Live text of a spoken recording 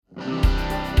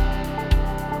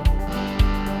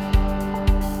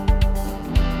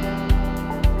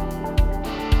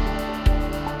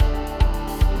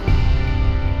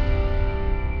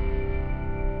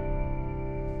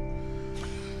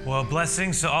Well,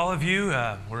 blessings to all of you.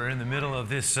 We're in the middle of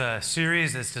this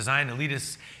series that's designed to lead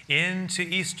us into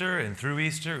Easter and through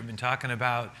Easter. We've been talking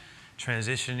about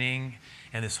transitioning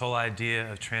and this whole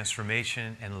idea of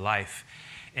transformation and life.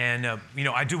 And,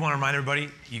 I do want to remind everybody,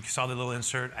 you saw the little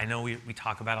insert. I know we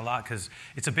talk about it a lot because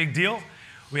it's a big deal.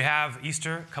 We have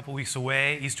Easter a couple weeks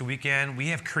away, Easter weekend. We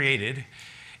have created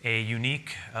a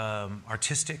unique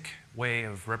artistic way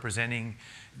of representing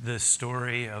the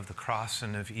story of the cross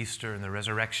and of Easter and the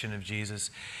resurrection of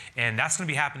Jesus. And that's going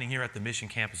to be happening here at the Mission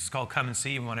Campus. It's called Come and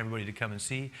See. We want everybody to come and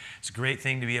see. It's a great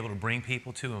thing to be able to bring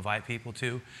people to, invite people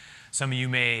to. Some of you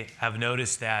may have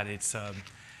noticed that it's going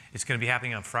to be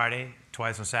happening on Friday,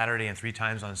 twice on Saturday, and 3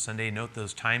 times on Sunday. Note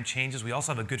those time changes. We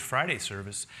also have a Good Friday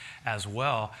service as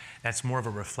well. That's more of a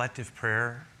reflective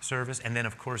prayer service. And then,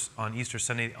 of course, on Easter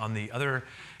Sunday, on the other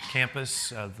campus,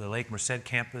 the Lake Merced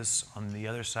campus, on the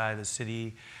other side of the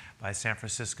city by San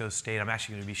Francisco State, I'm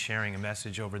actually going to be sharing a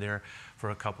message over there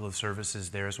for a couple of services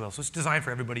there as well. So it's designed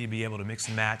for everybody to be able to mix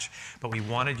and match. But we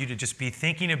wanted you to just be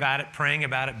thinking about it, praying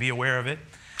about it, be aware of it.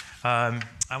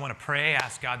 I want to pray,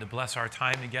 ask God to bless our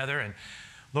time together. And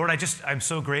Lord, I'm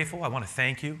so grateful. I want to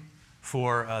thank you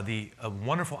for the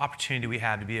wonderful opportunity we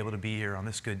had to be able to be here on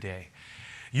this good day.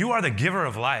 You are the giver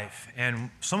of life, and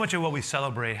so much of what we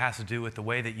celebrate has to do with the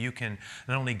way that you can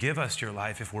not only give us your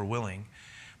life if we're willing,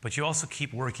 but you also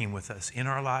keep working with us in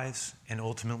our lives, and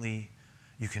ultimately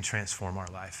you can transform our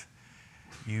life.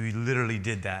 You literally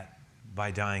did that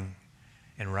by dying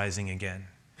and rising again.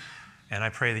 And I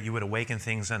pray that you would awaken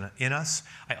things in us.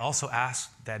 I also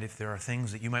ask that if there are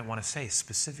things that you might want to say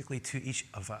specifically to each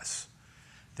of us,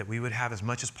 that we would have as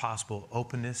much as possible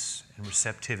openness and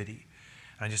receptivity.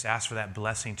 And I just ask for that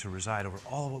blessing to reside over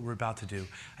all of what we're about to do.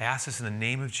 I ask this in the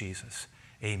name of Jesus.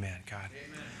 Amen, God.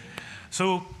 Amen.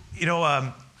 So,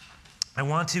 I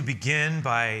want to begin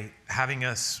by having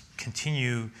us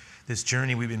continue this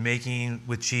journey we've been making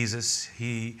with Jesus.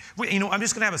 I'm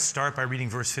just going to have us start by reading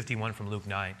verse 51 from Luke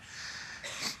 9.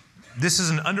 This is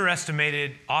an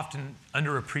underestimated, often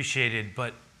underappreciated,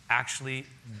 but actually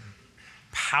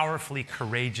powerfully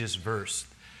courageous verse.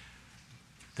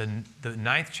 The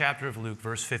 9th chapter of Luke,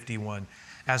 verse 51.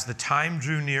 As the time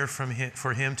drew near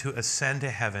for him to ascend to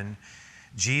heaven,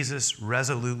 Jesus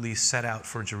resolutely set out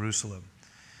for Jerusalem.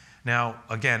 Now,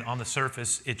 again, on the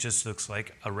surface, it just looks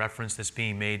like a reference that's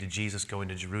being made to Jesus going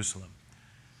to Jerusalem.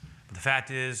 But the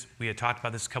fact is, we had talked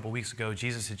about this a couple weeks ago,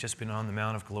 Jesus had just been on the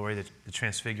Mount of Glory, the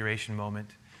transfiguration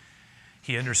moment.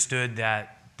 He understood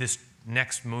that this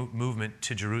next movement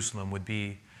to Jerusalem would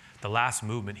be the last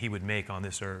movement he would make on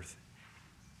this earth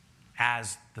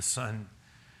as the Son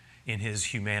in his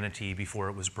humanity before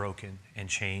it was broken and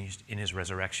changed in his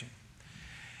resurrection.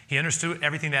 He understood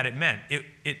everything that it meant.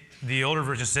 The older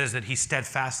version says that he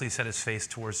steadfastly set his face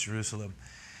towards Jerusalem.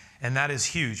 And that is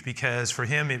huge because for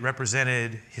him, it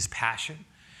represented his passion.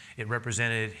 It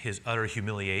represented his utter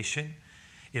humiliation.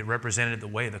 It represented the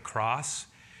way of the cross.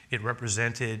 It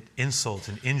represented insult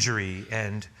and injury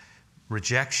and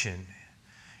rejection.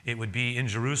 It would be in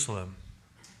Jerusalem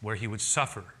where he would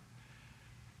suffer,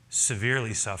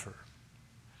 severely suffer.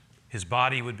 His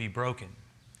body would be broken.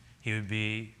 He would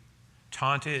be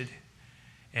taunted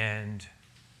and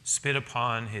spit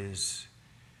upon, his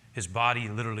body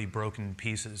literally broken in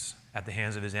pieces at the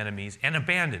hands of his enemies and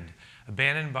abandoned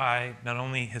by not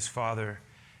only his Father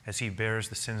as he bears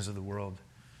the sins of the world.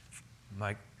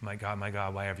 My God,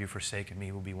 why have you forsaken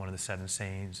me will be one of the 7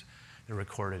 sayings that are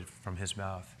recorded from his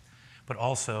mouth. But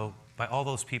also by all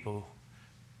those people,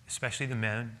 especially the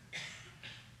men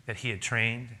that he had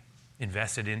trained,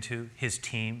 invested into, his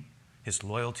team, his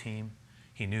loyal team,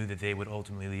 he knew that they would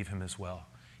ultimately leave him as well.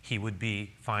 He would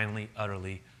be finally,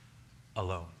 utterly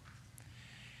alone.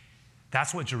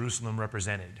 That's what Jerusalem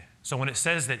represented. So when it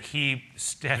says that he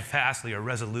steadfastly or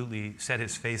resolutely set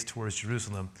his face towards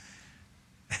Jerusalem,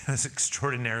 it was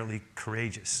extraordinarily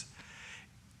courageous.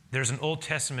 There's an Old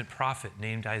Testament prophet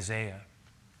named Isaiah.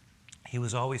 He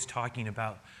was always talking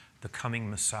about the coming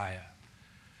Messiah.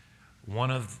 One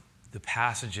of the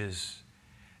passages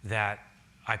that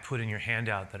I put in your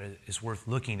handout that is worth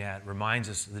looking at reminds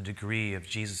us of the degree of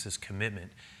Jesus'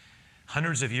 commitment.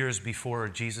 Hundreds of years before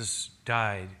Jesus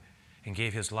died and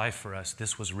gave his life for us,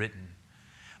 this was written.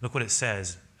 Look what it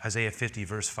says, Isaiah 50,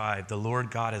 verse 5. The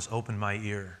Lord God has opened my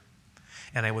ear,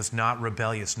 and I was not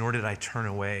rebellious, nor did I turn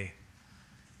away.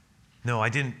 No, I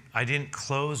didn't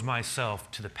close myself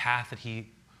to the path that he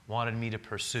wanted me to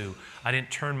pursue. I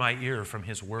didn't turn my ear from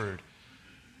his word.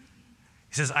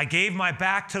 He says, I gave my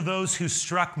back to those who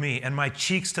struck me and my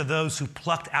cheeks to those who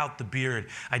plucked out the beard.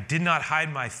 I did not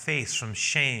hide my face from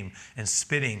shame and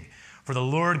spitting For the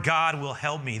Lord God will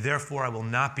help me, therefore I will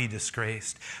not be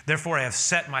disgraced. Therefore I have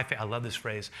set my face, I love this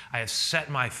phrase, I have set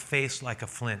my face like a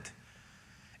flint,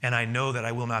 and I know that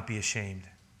I will not be ashamed.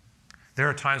 There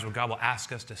are times where God will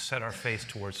ask us to set our face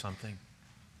towards something.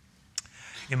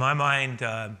 In my mind,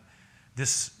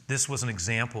 this was an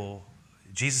example.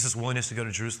 Jesus' willingness to go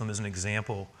to Jerusalem is an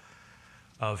example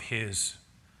of his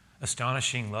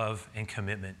astonishing love and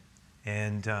commitment.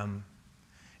 And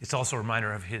it's also a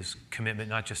reminder of his commitment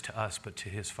not just to us, but to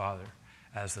his Father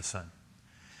as the Son.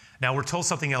 Now, we're told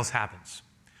something else happens.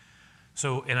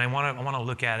 So, and I want to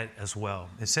look at it as well.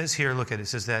 It says here, look at it. It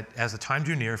says that as the time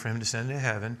drew near for him to ascend into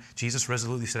heaven, Jesus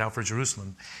resolutely set out for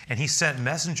Jerusalem. And he sent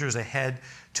messengers ahead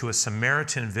to a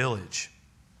Samaritan village.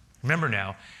 Remember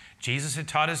now, Jesus had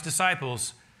taught his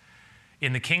disciples,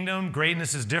 in the kingdom,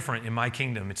 greatness is different in my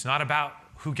kingdom. It's not about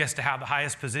who gets to have the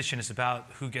highest position. It's about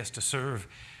who gets to serve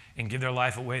and give their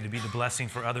life away to be the blessing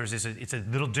for others. It's a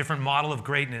little different model of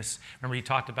greatness. Remember, he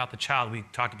talked about the child. We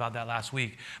talked about that last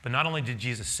week. But not only did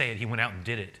Jesus say it, he went out and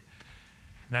did it.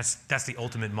 And that's the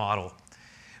ultimate model.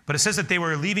 But it says that they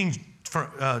were leaving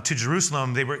to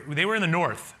Jerusalem. They were in the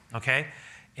north, okay?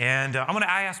 And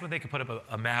I asked what they could put up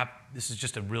a map. This is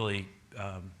just a really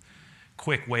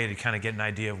quick way to kind of get an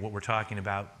idea of what we're talking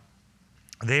about.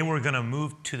 They were going to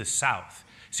move to the south.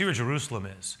 See where Jerusalem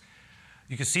is.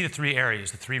 You can see the three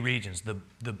areas, the three regions. The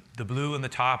blue in the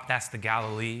top, that's the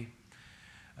Galilee.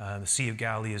 The Sea of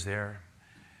Galilee is there.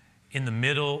 In the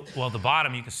middle, well, the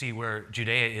bottom, you can see where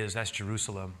Judea is. That's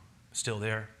Jerusalem, still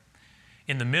there.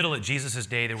 In the middle, at Jesus'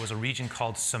 day, there was a region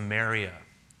called Samaria.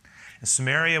 And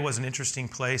Samaria was an interesting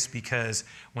place because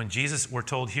when Jesus, we're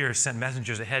told here, sent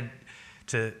messengers ahead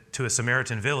to a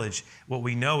Samaritan village, what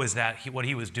we know is that what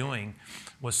he was doing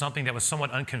was something that was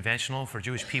somewhat unconventional for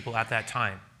Jewish people at that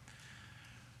time.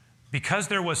 Because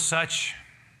there was such,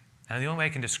 and the only way I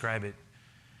can describe it,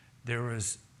 there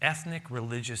was ethnic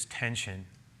religious tension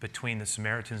between the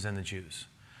Samaritans and the Jews.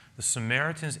 The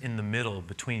Samaritans in the middle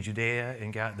between Judea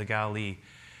and the Galilee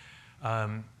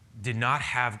did not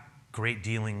have great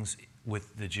dealings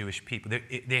with the Jewish people.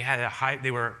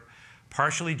 They were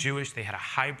partially Jewish. They had a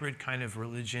hybrid kind of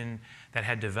religion that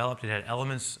had developed. It had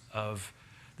elements of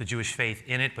the Jewish faith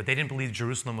in it, but they didn't believe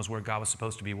Jerusalem was where God was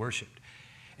supposed to be worshipped.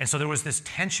 And so there was this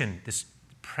tension, this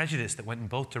prejudice that went in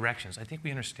both directions. I think we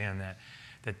understand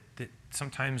that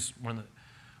sometimes one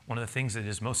of the things that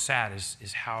is most sad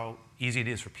is how easy it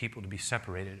is for people to be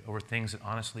separated over things that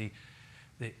honestly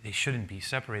they shouldn't be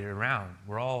separated around.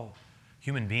 We're all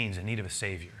human beings in need of a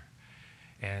Savior.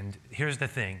 And here's the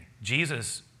thing.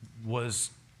 Jesus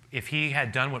was, if he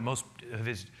had done what most of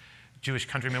his Jewish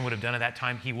countrymen would have done at that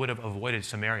time, he would have avoided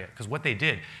Samaria. Because what they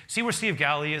did, see where Sea of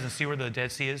Galilee is and see where the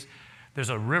Dead Sea is? There's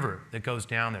a river that goes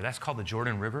down there. That's called the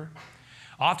Jordan River.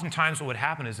 Oftentimes what would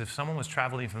happen is if someone was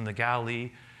traveling from the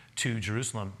Galilee to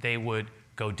Jerusalem, they would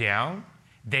go down,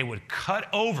 they would cut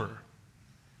over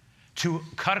to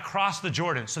cut across the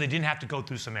Jordan so they didn't have to go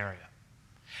through Samaria.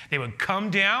 They would come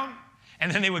down,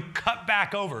 and then they would cut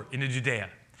back over into Judea,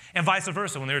 and vice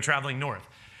versa when they were traveling north.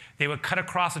 They would cut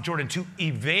across the Jordan to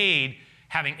evade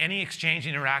having any exchange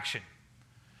interaction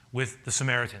with the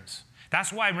Samaritans.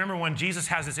 That's why, remember when Jesus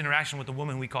has this interaction with the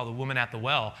woman we call the woman at the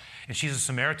well, and she's a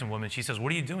Samaritan woman. She says,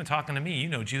 "What are you doing talking to me? You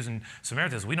know, Jews and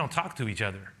Samaritans, we don't talk to each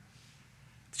other."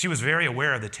 She was very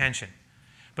aware of the tension.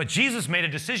 But Jesus made a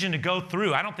decision to go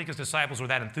through. I don't think his disciples were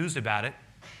that enthused about it.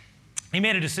 He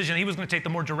made a decision he was going to take the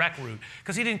more direct route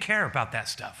because he didn't care about that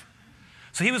stuff.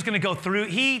 So he was going to go through.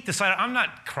 He decided, I'm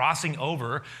not crossing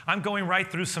over. I'm going right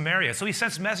through Samaria. So he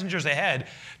sends messengers ahead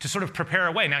to sort of prepare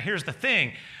a way. Now, here's the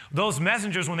thing. Those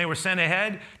messengers, when they were sent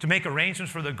ahead to make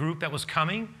arrangements for the group that was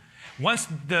coming, once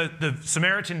the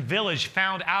Samaritan village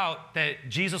found out that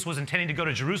Jesus was intending to go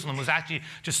to Jerusalem, was actually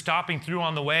just stopping through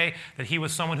on the way, that he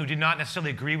was someone who did not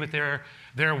necessarily agree with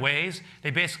their ways,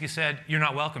 they basically said, "You're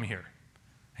not welcome here."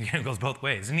 Again, it goes both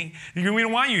ways. And we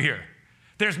don't want you here.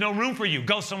 There's no room for you.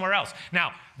 Go somewhere else.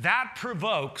 Now, that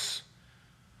provokes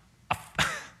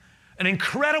an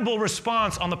incredible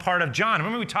response on the part of John.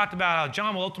 Remember we talked about how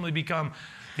John will ultimately become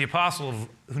the apostle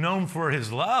known for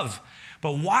his love.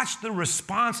 But watch the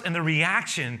response and the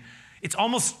reaction. It's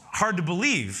almost hard to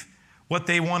believe what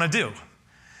they want to do.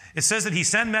 It says that he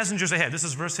sent messengers ahead. This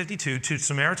is verse 52, to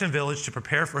Samaritan village to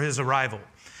prepare for his arrival.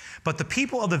 But the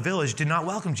people of the village did not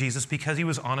welcome Jesus because he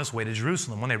was on his way to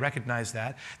Jerusalem. When they recognized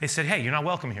that, they said, "Hey, you're not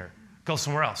welcome here. Go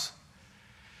somewhere else."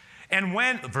 And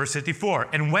verse 54,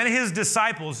 and when his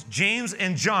disciples, James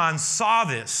and John, saw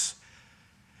this,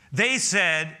 they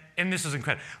said, and this is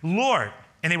incredible, "Lord,"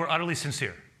 and they were utterly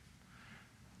sincere,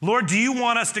 "Lord, do you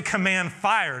want us to command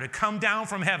fire to come down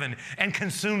from heaven and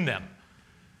consume them?"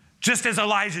 just as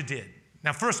Elijah did.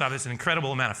 Now, first off, it's an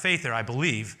incredible amount of faith there, I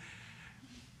believe.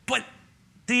 But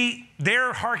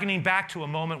they're hearkening back to a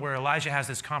moment where Elijah has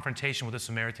this confrontation with a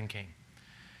Samaritan king.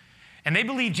 And they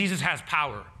believe Jesus has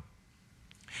power.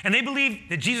 And they believe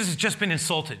that Jesus has just been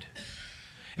insulted.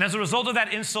 And as a result of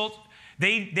that insult,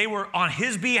 they were on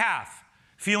his behalf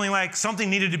feeling like something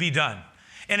needed to be done.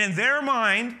 And in their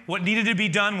mind, what needed to be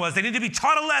done was they needed to be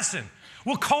taught a lesson.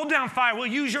 We'll call down fire. We'll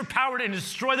use your power to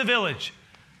destroy the village.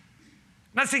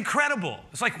 That's incredible.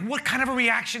 It's like, what kind of a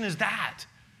reaction is that?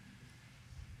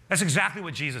 That's exactly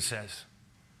what Jesus says.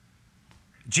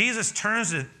 Jesus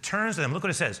turns to them. Look what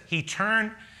it says. He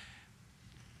turned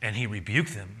and he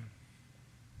rebuked them.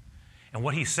 And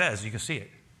what he says, you can see it.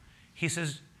 He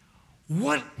says,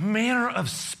 what manner of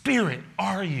spirit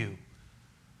are you?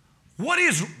 What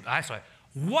is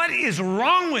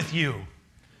wrong with you?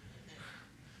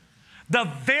 The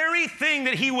very thing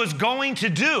that he was going to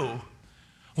do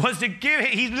was to give,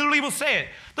 he literally will say it,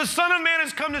 the Son of Man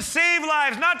has come to save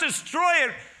lives, not destroy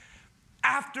it.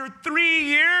 After 3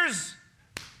 years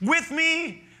with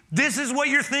me, this is what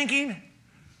you're thinking?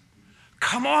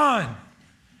 Come on.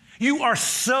 You are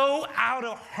so out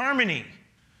of harmony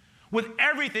with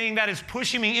everything that is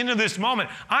pushing me into this moment.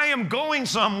 I am going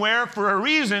somewhere for a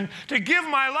reason to give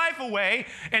my life away,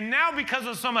 and now because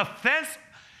of some offense,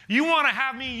 you want to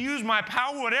have me use my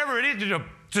power, whatever it is, to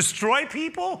destroy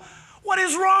people? What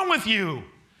is wrong with you?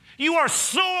 You are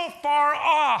so far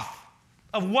off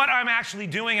of what I'm actually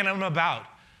doing and I'm about.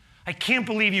 I can't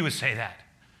believe you would say that.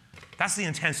 That's the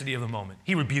intensity of the moment.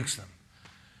 He rebukes them.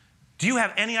 Do you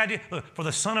have any idea? Look, for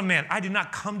the Son of Man, I did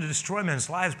not come to destroy men's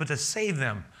lives, but to save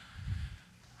them.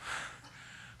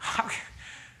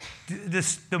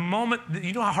 The moment,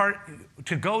 you know how hard,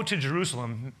 to go to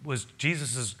Jerusalem was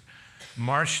Jesus'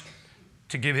 march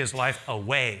to give his life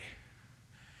away.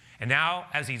 And now,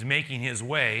 as he's making his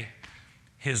way,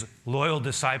 his loyal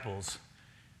disciples,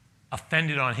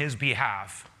 offended on his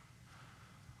behalf,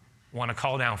 want to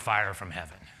call down fire from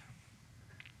heaven.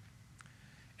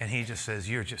 And he just says,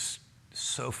 you're just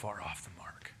so far off the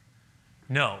mark.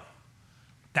 No,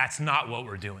 that's not what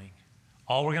we're doing.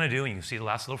 All we're going to do, and you can see the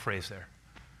last little phrase there,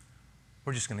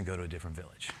 we're just going to go to a different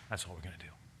village. That's all we're going to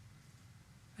do.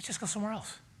 Let's just go somewhere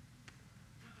else.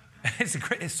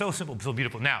 It's so simple, so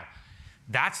beautiful. Now,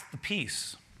 that's the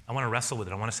piece. I want to wrestle with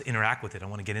it. I want us to interact with it. I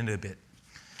want to get into it a bit.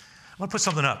 I want to put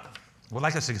something up. I would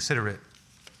like us to consider it.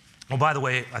 Oh, by the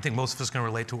way, I think most of us can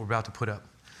relate to what we're about to put up.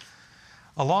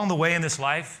 Along the way in this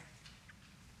life,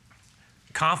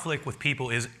 conflict with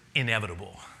people is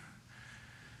inevitable.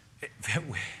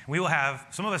 We will have,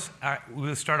 some of us, we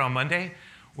will start on Monday.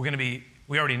 We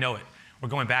already know it. We're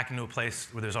going back into a place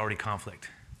where there's already conflict.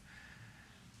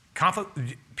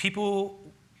 People,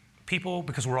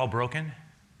 because we're all broken,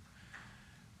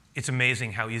 it's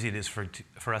amazing how easy it is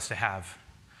for us to have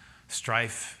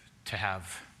strife, to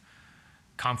have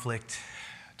conflict,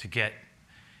 to get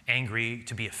angry,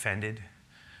 to be offended.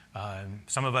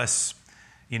 Some of us,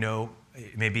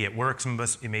 it may be at work. Some of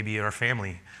us, it may be at our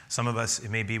family. Some of us,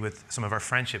 it may be with some of our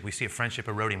friendship. We see a friendship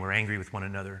eroding. We're angry with one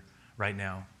another right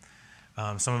now.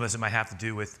 Some of us, it might have to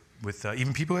do with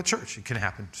even people at church. It can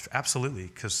happen, absolutely,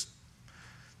 because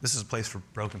this is a place for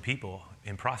broken people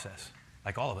in process,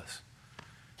 like all of us.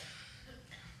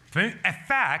 In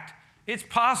fact, it's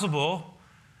possible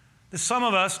that some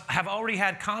of us have already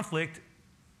had conflict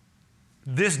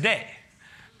this day.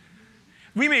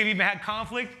 We may have even had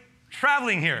conflict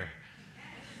traveling here.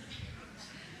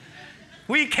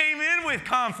 We came in with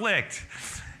conflict.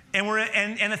 And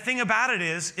the thing about it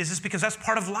is just because that's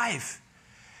part of life.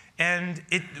 And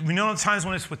we know the times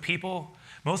when it's with people,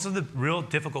 most of the real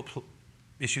difficult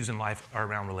issues in life are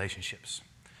around relationships.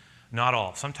 Not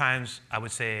all. Sometimes I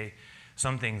would say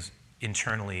some things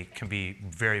internally can be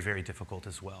very, very difficult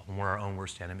as well when we're our own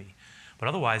worst enemy. But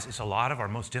otherwise, it's a lot of our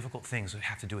most difficult things that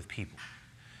have to do with people.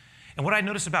 And what I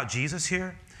noticed about Jesus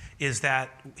here is that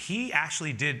he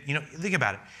actually did, think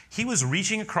about it. He was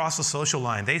reaching across the social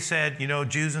line. They said,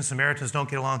 Jews and Samaritans don't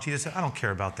get along. Jesus said, I don't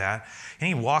care about that. And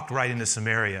he walked right into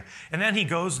Samaria. And then he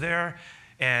goes there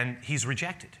and he's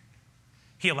rejected.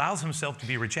 He allows himself to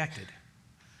be rejected.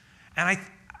 And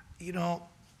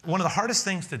one of the hardest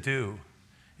things to do,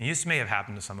 and this may have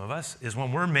happened to some of us, is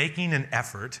when we're making an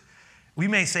effort, we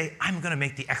may say, I'm going to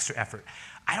make the extra effort.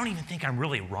 I don't even think I'm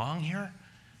really wrong here,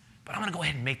 but I'm going to go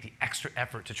ahead and make the extra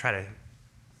effort to try to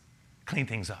clean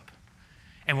things up.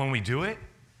 And when we do it,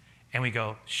 and we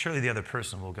go, surely the other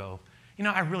person will go,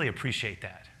 I really appreciate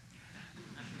that.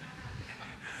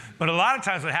 But a lot of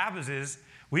times what happens is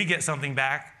we get something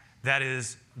back that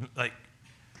is like,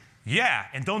 yeah,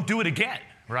 and don't do it again,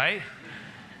 right?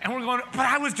 And we're going, but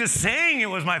I was just saying it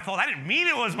was my fault. I didn't mean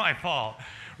it was my fault,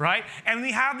 right? And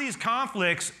we have these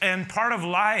conflicts and part of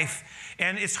life,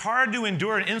 and it's hard to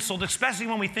endure an insult, especially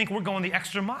when we think we're going the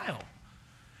extra mile.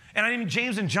 And I mean,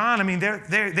 James and John, I mean,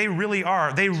 they really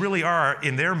are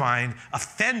in their mind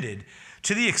offended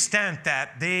to the extent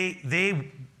that they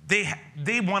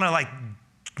want to like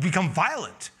become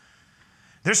violent.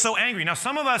 They're so angry. Now,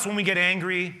 some of us, when we get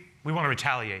angry, we want to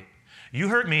retaliate. You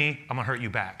hurt me, I'm going to hurt you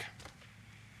back.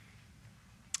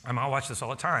 I watch this all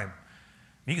the time.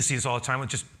 You can see this all the time with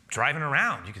just driving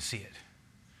around. You can see it.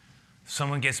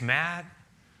 Someone gets mad.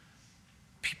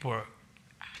 People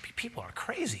are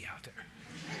crazy out there.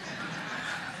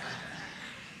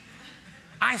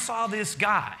 I saw this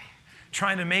guy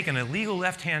trying to make an illegal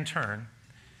left-hand turn,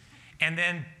 and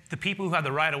then the people who had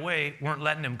the right of way weren't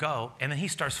letting him go, and then he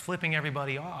starts flipping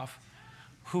everybody off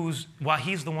while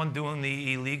he's the one doing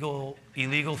the illegal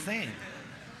thing.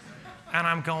 And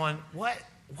I'm going, what?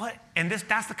 And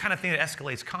that's the kind of thing that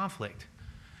escalates conflict.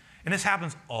 And this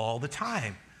happens all the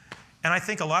time. And I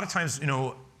think a lot of times,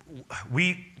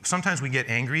 sometimes we get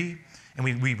angry and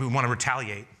we want to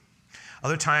retaliate.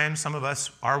 Other times, some of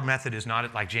us, our method is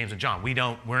not like James and John.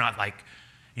 We're not like,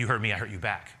 you hurt me, I hurt you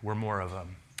back. We're more of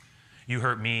you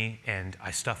hurt me and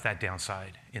I stuff that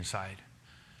inside.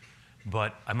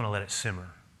 But I'm going to let it simmer.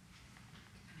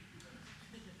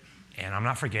 And I'm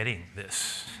not forgetting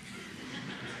this.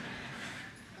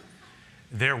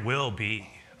 There will be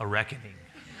a reckoning.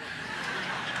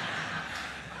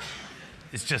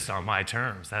 It's just on my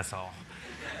terms, that's all.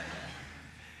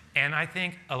 And I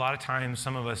think a lot of times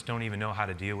some of us don't even know how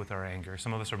to deal with our anger.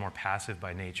 Some of us are more passive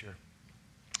by nature.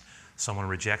 Someone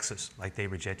rejects us like they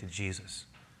rejected Jesus.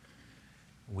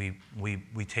 We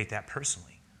take that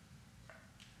personally.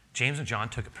 James and John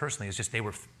took it personally. It's just they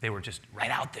were just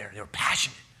right out there. They were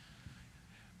passionate.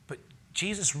 But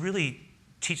Jesus really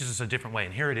teaches us a different way,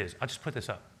 and here it is. I'll just put this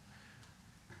up.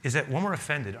 Is that when we're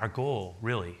offended, our goal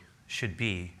really should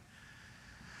be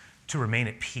to remain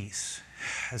at peace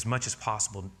as much as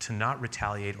possible, to not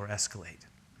retaliate or escalate.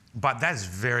 But that is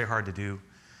very hard to do.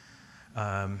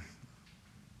 I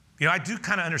do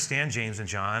kind of understand James and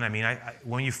John. I mean,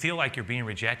 when you feel like you're being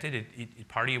rejected,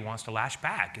 part of you wants to lash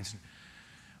back.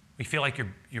 You feel like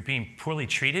you're being poorly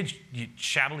treated,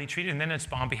 shabbily treated, and then it's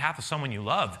on behalf of someone you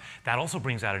love. That also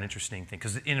brings out an interesting thing,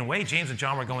 because in a way, James and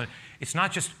John were going, it's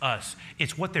not just us,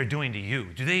 it's what they're doing to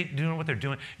you. Do they know what they're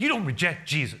doing? You don't reject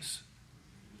Jesus.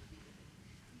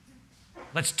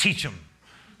 Let's teach them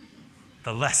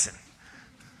the lesson.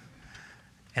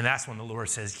 And that's when the Lord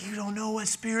says, you don't know what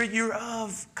spirit you're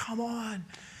of. Come on.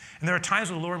 And there are times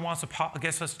when the Lord wants to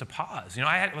gets us to pause.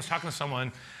 I was talking to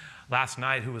someone last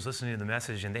night who was listening to the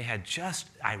message, and they had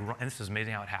and this is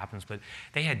amazing how it happens, but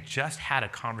they had just had a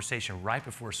conversation right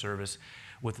before service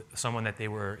with someone that they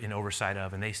were in oversight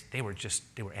of, and they were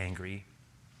angry.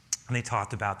 And they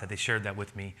talked about that. They shared that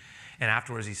with me. And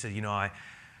afterwards he said,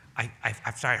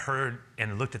 after I heard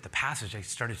and looked at the passage, I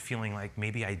started feeling like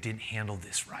maybe I didn't handle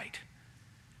this right.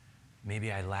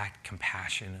 Maybe I lacked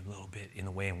compassion a little bit in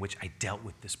the way in which I dealt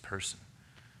with this person.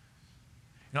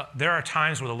 There are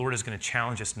times where the Lord is going to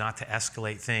challenge us not to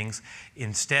escalate things.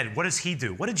 Instead, what does he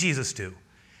do? What did Jesus do?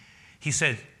 He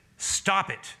said, stop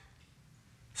it.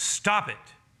 Stop it.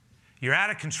 You're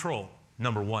out of control,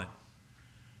 number one.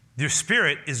 Your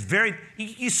spirit is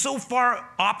he's so far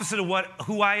opposite of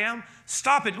who I am.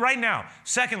 Stop it right now.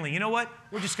 Secondly, you know what?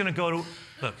 We're just going to we're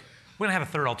going to have a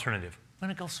third alternative. We're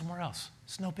going to go somewhere else.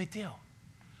 It's no big deal.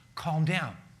 Calm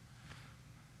down.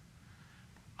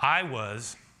 I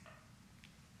was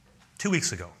 2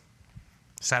 weeks ago,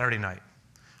 Saturday night.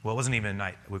 Well, it wasn't even a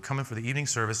night. We're coming for the evening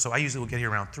service, so I usually will get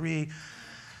here around 3.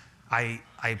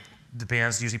 The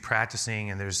band's usually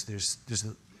practicing, and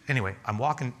anyway, I'm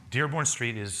walking. Dearborn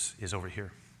Street is over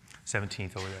here,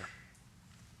 17th over there.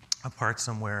 I parked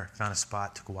somewhere, found a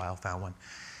spot, took a while, found one.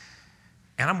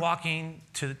 And I'm walking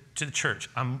to the church.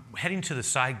 I'm heading to the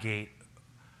side gate,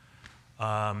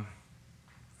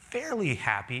 fairly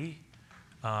happy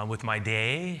with my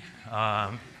day,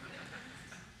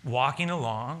 walking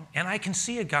along, and I can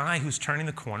see a guy who's turning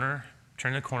the corner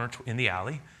in the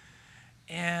alley,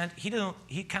 and he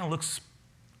kind of looks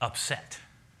upset.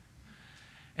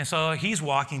 And so he's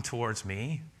walking towards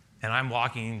me, and I'm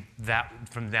walking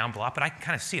from down block, but I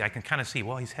can kind of see,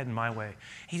 well, he's heading my way.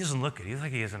 He doesn't look good. He looks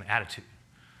like he has an attitude,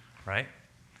 right?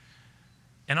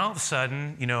 And all of a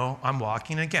sudden, I'm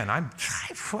walking again. I'm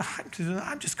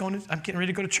getting ready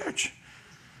to go to church.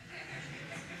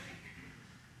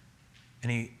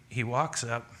 And he walks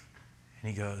up, and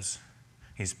he goes,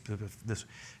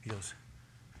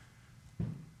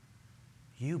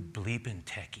 you bleeping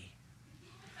techie.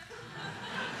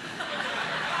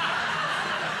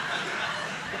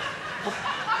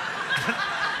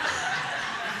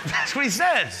 That's what he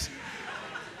says.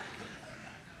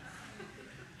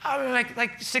 I'm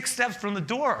like 6 steps from the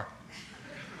door.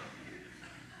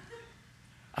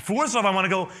 First off, I want to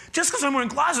go, just because I'm wearing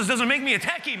glasses doesn't make me a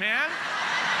techie, man.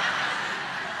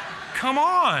 Come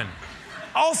on.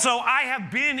 Also, I have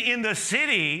been in the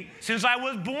city since I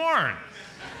was born.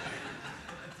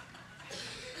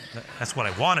 That's what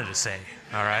I wanted to say,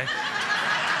 all right?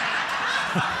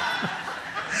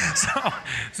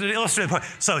 So to illustrate the point,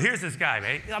 so here's this guy,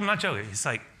 right? I'm not joking. He's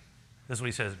like, this is what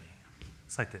he says to me.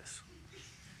 It's like this.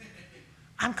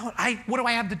 What do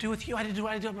I have to do with you? I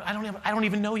don't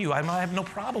even know you. I have no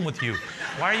problem with you.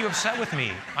 Why are you upset with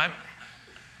me?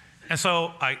 And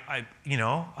so I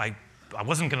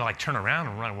wasn't gonna like turn around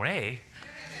and run away.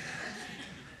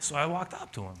 So I walked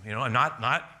up to him, and not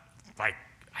like,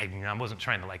 I wasn't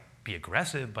trying to like be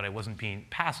aggressive, but I wasn't being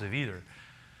passive either.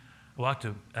 I walked to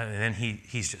him, and then he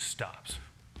just stops.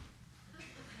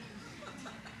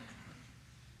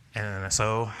 And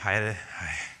so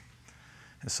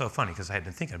it's so funny because I had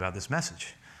been thinking about this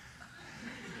message.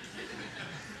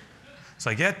 So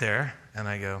I get there and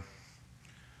I go,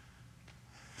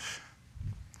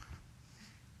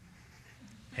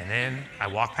 and then I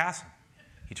walk past him.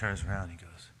 He turns around and he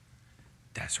goes,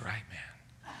 "That's right, man."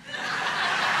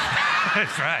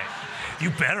 That's right. You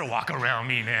better walk around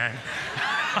me, man.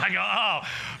 I go, "Oh,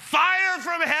 fire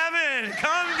from heaven,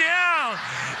 come down,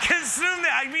 consume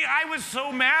that." I was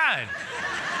so mad.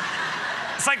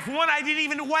 It's like, one,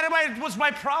 what's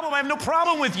my problem? I have no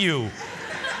problem with you.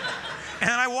 And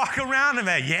I walk around and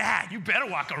yeah, you better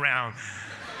walk around.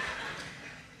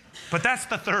 But that's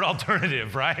the third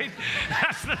alternative, right?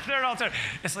 That's the third alternative.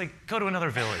 It's like, go to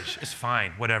another village. It's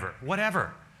fine, whatever.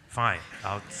 Fine.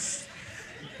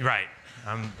 Right,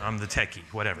 I'm the techie,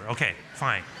 whatever. Okay,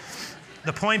 fine.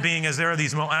 The point being is there are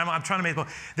these moments, I'm trying to make the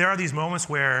point, there are these moments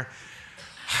where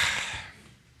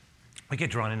we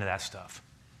get drawn into that stuff.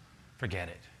 Forget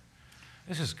it.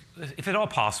 If at all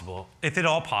possible,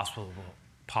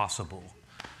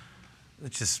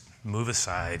 let's just move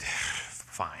aside.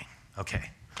 Fine, okay,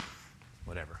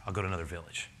 whatever. I'll go to another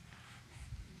village.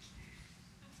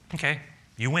 Okay,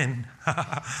 you win. All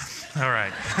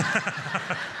right.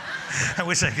 I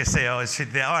wish I could say, all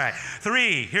right.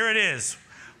 3, here it is.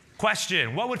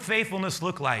 Question, what would faithfulness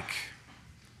look like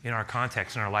in our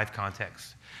context, in our life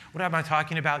context? What am I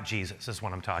talking about? Jesus is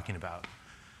what I'm talking about.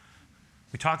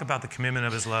 We talk about the commitment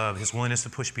of his love, his willingness to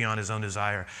push beyond his own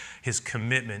desire, his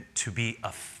commitment to be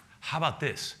how about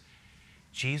this?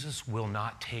 Jesus will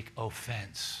not take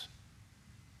offense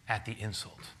at the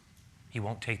insult. He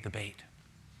won't take the bait.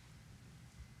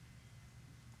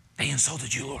 They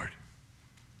insulted you, Lord.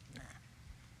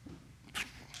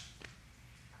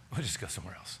 We'll just go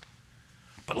somewhere else.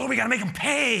 But Lord, we got to make them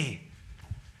pay.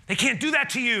 They can't do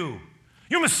that to you.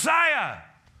 You're Messiah.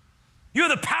 You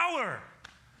have the power.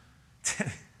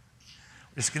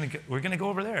 We're going to go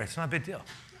over there. It's not a big deal.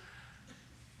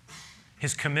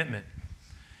 His commitment,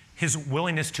 his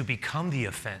willingness to become the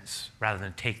offense rather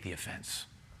than take the offense.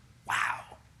 Wow.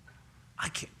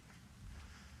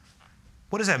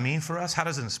 What does that mean for us? How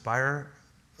does it inspire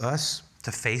us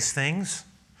to face things?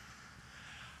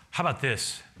 How about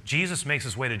this? Jesus makes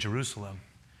his way to Jerusalem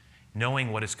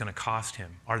knowing what it's going to cost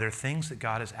him. Are there things that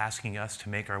God is asking us to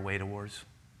make our way towards?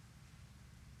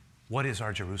 What is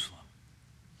our Jerusalem?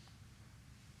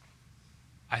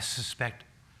 I suspect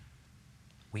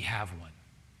we have one.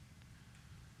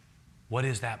 What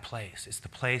is that place? It's the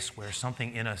place where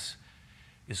something in us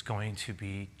is going to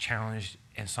be challenged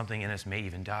and something in us may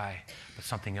even die, but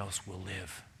something else will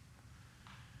live.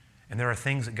 And there are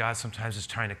things that God sometimes is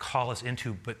trying to call us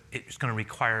into, but it's going to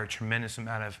require a tremendous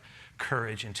amount of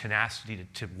courage and tenacity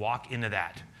to walk into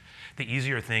that. The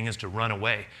easier thing is to run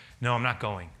away. No, I'm not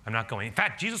going. In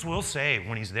fact, Jesus will say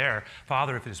when he's there,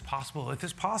 Father, if it's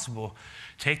possible,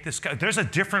 take this cup. There's a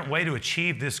different way to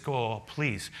achieve this goal.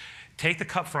 Please, take the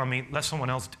cup from me. Let someone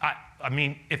else.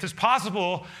 If it's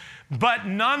possible, but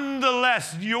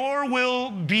nonetheless, your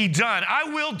will be done. I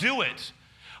will do it.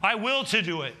 I will to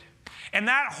do it. And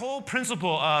that whole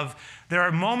principle of there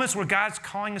are moments where God's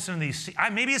calling us into these,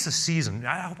 maybe it's a season.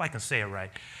 I hope I can say it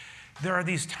right. There are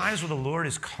these times where the Lord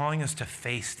is calling us to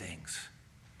face things.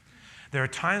 There are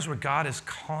times where God is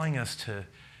calling us to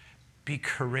be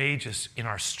courageous in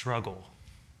our struggle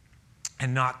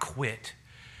and not quit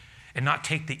and not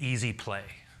take the easy play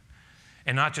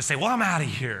and not just say, well, I'm out of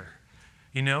here.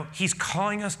 He's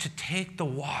calling us to take the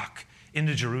walk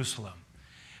into Jerusalem.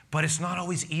 But it's not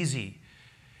always easy.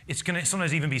 It's going to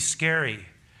sometimes even be scary.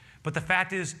 But the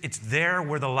fact is, it's there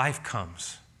where the life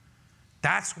comes.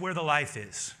 That's where the life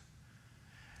is.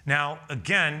 Now,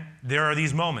 again, there are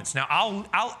these moments. Now,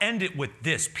 I'll end it with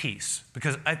this piece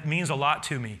because it means a lot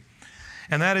to me.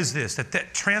 And that is this,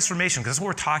 that transformation, because that's what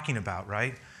we're talking about,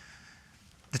 right?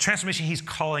 The transformation he's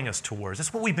calling us towards.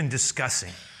 That's what we've been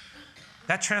discussing.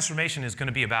 That transformation is going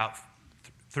to be about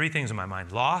three things in my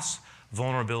mind: loss,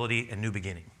 vulnerability, and new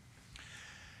beginning.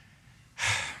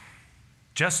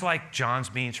 Just like John's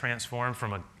being transformed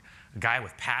from a guy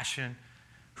with passion,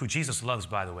 who Jesus loves,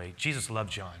 by the way. Jesus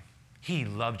loved John. He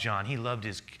loved John. He loved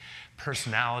his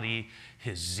personality,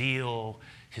 his zeal,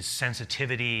 his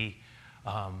sensitivity.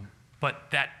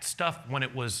 But that stuff, when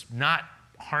it was not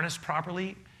harnessed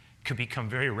properly, could become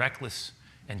very reckless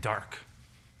and dark.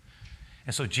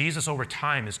 And so Jesus, over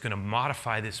time, is going to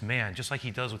modify this man, just like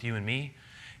he does with you and me.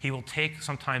 He will take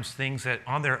sometimes things that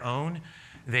on their own,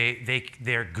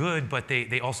 they're good, but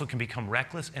they also can become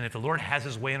reckless. And if the Lord has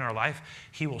his way in our life,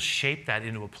 he will shape that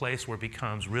into a place where it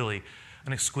becomes really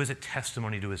an exquisite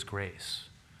testimony to his grace.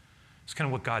 It's kind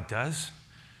of what God does.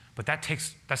 But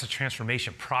that's a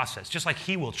transformation process. Just like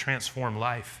he will transform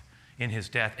life in his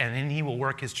death, and then he will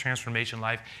work his transformation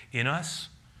life in us.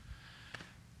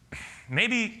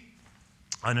 Maybe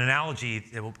an analogy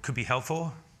that could be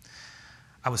helpful.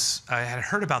 I had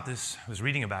heard about this. I was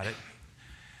reading about it.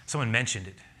 Someone mentioned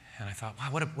it, and I thought, wow,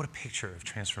 what a picture of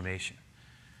transformation.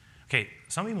 Okay,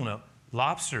 some people know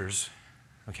lobsters,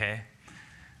 okay,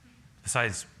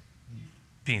 besides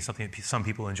being something that some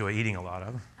people enjoy eating a lot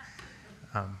of,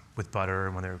 with butter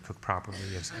and when they're cooked properly.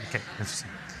 Okay, interesting.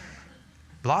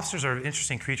 Lobsters are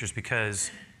interesting creatures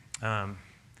because they have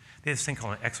this thing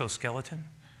called an exoskeleton,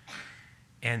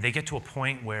 and they get to a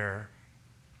point where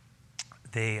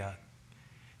they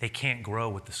can't grow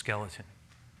with the skeleton.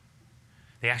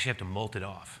 They actually have to molt it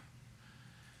off.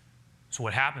 So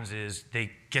what happens is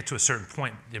they get to a certain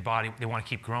point, their body, they want to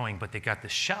keep growing, but they got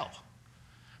this shell,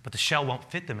 but the shell won't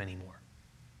fit them anymore.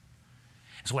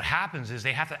 So what happens is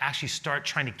they have to actually start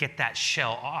trying to get that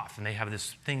shell off. And they have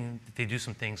this thing, they do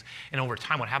some things. And over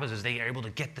time, what happens is they are able to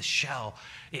get the shell,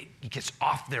 it gets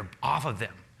off of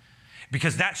them.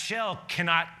 Because that shell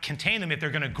cannot contain them. If they're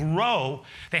going to grow,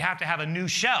 they have to have a new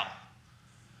shell.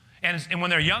 And when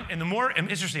they're young, and the more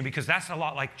interesting, because that's a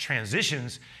lot like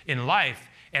transitions in life.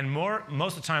 And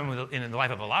most of the time in the life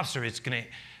of a lobster,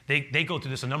 they go through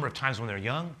this a number of times when they're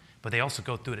young, but they also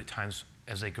go through it at times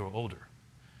as they grow older.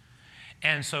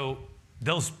 And so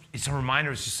it's a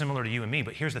reminder, it's just similar to you and me,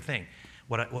 but here's the thing.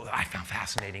 What I found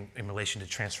fascinating in relation to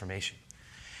transformation.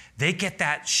 They get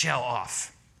that shell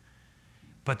off,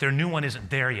 but their new one isn't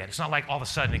there yet. It's not like all of a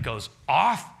sudden it goes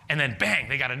off and then bang,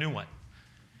 they got a new one.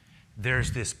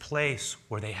 There's this place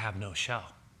where they have no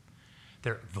shell.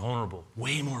 They're vulnerable,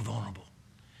 way more vulnerable.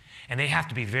 And they have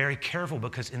to be very careful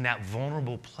because in that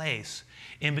vulnerable place,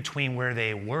 in between where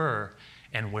they were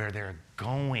and where they're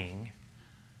going,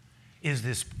 is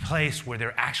this place where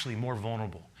they're actually more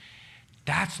vulnerable.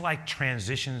 That's like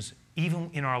transitions even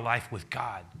in our life with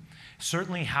God.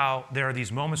 Certainly how there are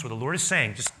these moments where the Lord is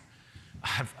saying,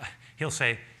 he'll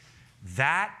say,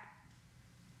 that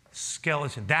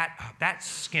skeleton, that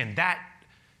skin, that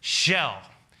shell,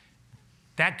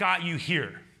 that got you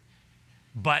here,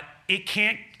 but it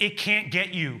can't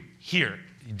get you here.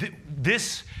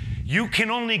 This, you can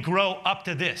only grow up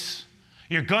to this.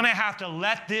 You're gonna have to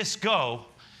let this go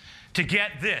to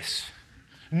get this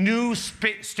new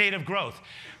state of growth.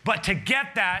 But to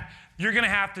get that, you're going to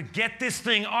have to get this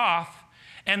thing off,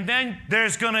 and then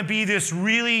there's going to be this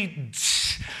really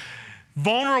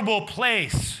vulnerable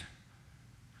place.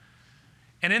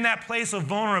 And in that place of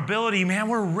vulnerability, man,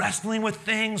 we're wrestling with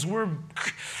things.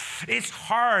 It's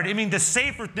hard. I mean, the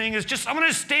safer thing is just, I'm going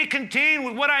to stay contained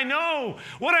with what I know.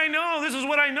 What I know, this is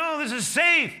what I know. This is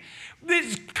safe.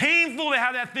 It's painful to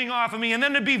have that thing off of me and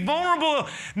then to be vulnerable.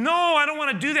 No, I don't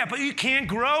want to do that. But you can't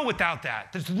grow without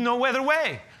that. There's no other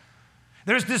way.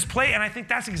 There's this place, and I think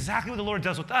that's exactly what the Lord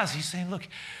does with us. He's saying, look,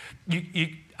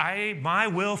 my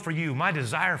will for you, my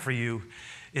desire for you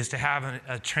is to have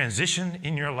a transition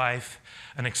in your life,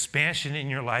 an expansion in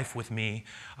your life with me.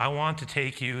 I want to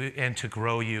take you and to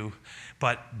grow you.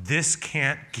 But this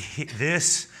cannot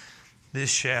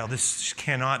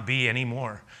be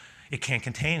anymore. It can't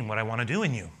contain what I want to do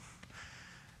in you.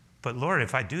 But Lord,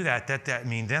 if I do that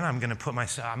then I'm going to put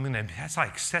myself,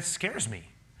 that scares me.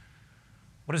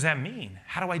 What does that mean?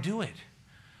 How do I do it?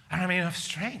 I don't have enough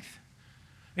strength.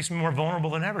 It makes me more vulnerable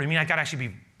than ever. You mean I got to actually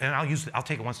be, and I'll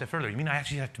take it one step further. You mean I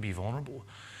actually have to be vulnerable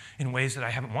in ways that I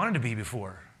haven't wanted to be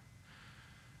before?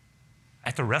 I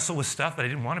have to wrestle with stuff that I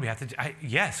didn't want to be.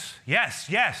 Yes.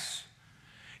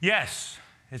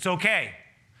 It's okay.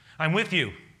 I'm with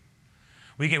you.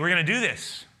 We're going to do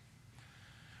this.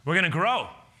 We're going to grow.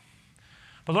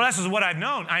 But Lord, this is what I've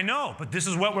known. I know, but this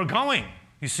is what we're going.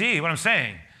 You see what I'm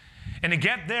saying? And to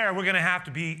get there, we're going to have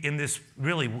to be in this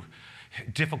really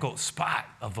difficult spot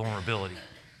of vulnerability.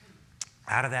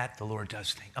 Out of that, the Lord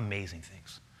does amazing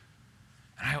things.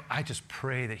 And I just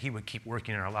pray that he would keep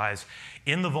working in our lives.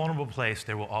 In the vulnerable place,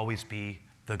 there will always be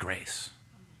the grace.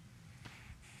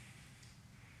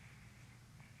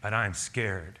 But I'm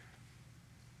scared.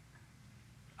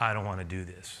 I don't want to do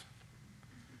this.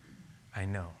 I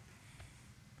know.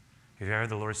 Have you ever heard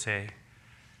the Lord say,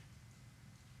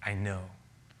 I know,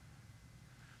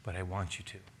 but I want you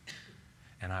to,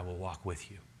 and I will walk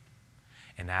with you.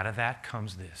 And out of that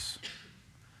comes this,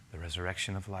 the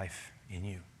resurrection of life in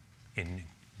you, in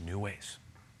new ways.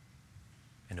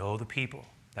 And oh, the people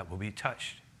that will be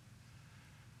touched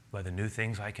by the new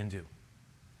things I can do.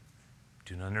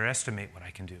 Do not underestimate what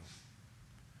I can do.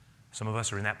 Some of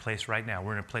us are in that place right now.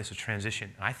 We're in a place of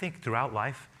transition. And I think throughout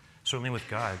life, certainly with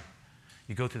God,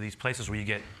 you go through these places where you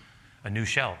get a new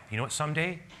shell. You know what,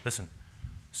 someday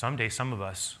some of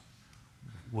us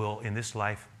will, in this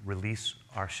life, release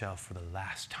our shell for the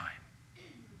last time.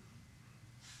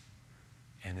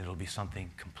 And it'll be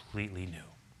something completely new.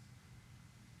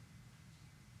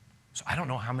 So I don't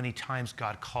know how many times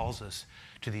God calls us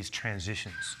to these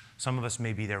transitions. Some of us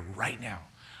may be there right now.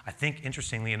 I think,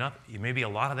 interestingly enough, maybe a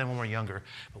lot of them when we're younger,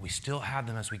 but we still have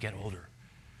them as we get older.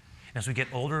 And as we get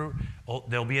older,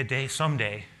 there'll be a day,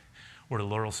 someday, where the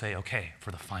Lord will say, okay,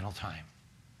 for the final time,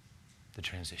 the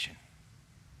transition.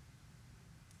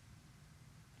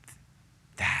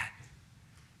 That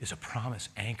is a promise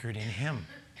anchored in him.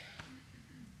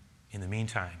 In the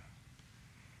meantime,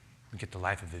 we get the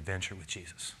life of adventure with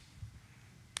Jesus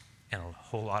and a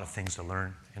whole lot of things to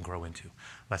learn and grow into.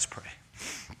 Let's pray.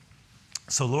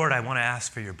 So, Lord, I want to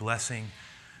ask for your blessing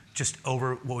just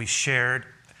over what we shared.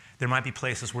 There might be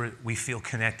places where we feel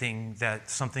connecting, that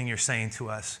something you're saying to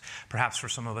us. Perhaps for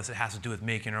some of us, it has to do with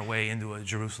making our way into a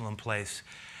Jerusalem place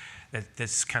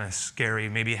that's kind of scary.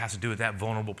 Maybe it has to do with that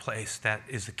vulnerable place. That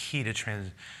is the key to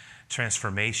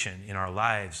transformation in our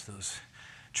lives, those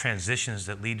transitions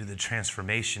that lead to the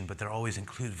transformation, but they always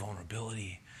include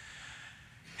vulnerability.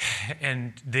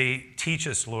 And they teach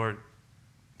us, Lord,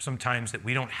 sometimes that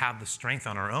we don't have the strength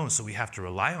on our own, so we have to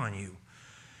rely on you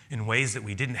in ways that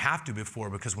we didn't have to before,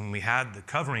 because when we had the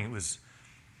covering, it was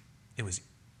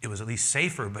at least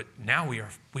safer, but now we are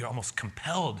almost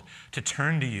compelled to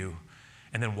turn to you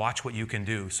and then watch what you can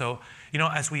do. So,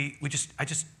 as I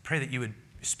just pray that you would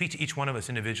speak to each one of us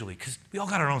individually, because we all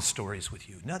got our own stories with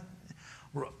you.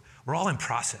 We're all in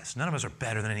process. None of us are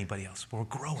better than anybody else, but we're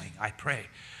growing, I pray.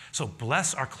 So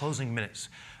bless our closing minutes.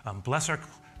 Bless our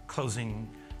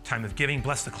closing time of giving.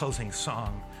 Bless the closing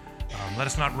song. Let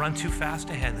us not run too fast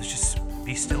ahead. Let's just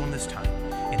be still in this time.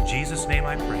 In Jesus' name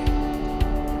I pray.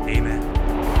 Amen.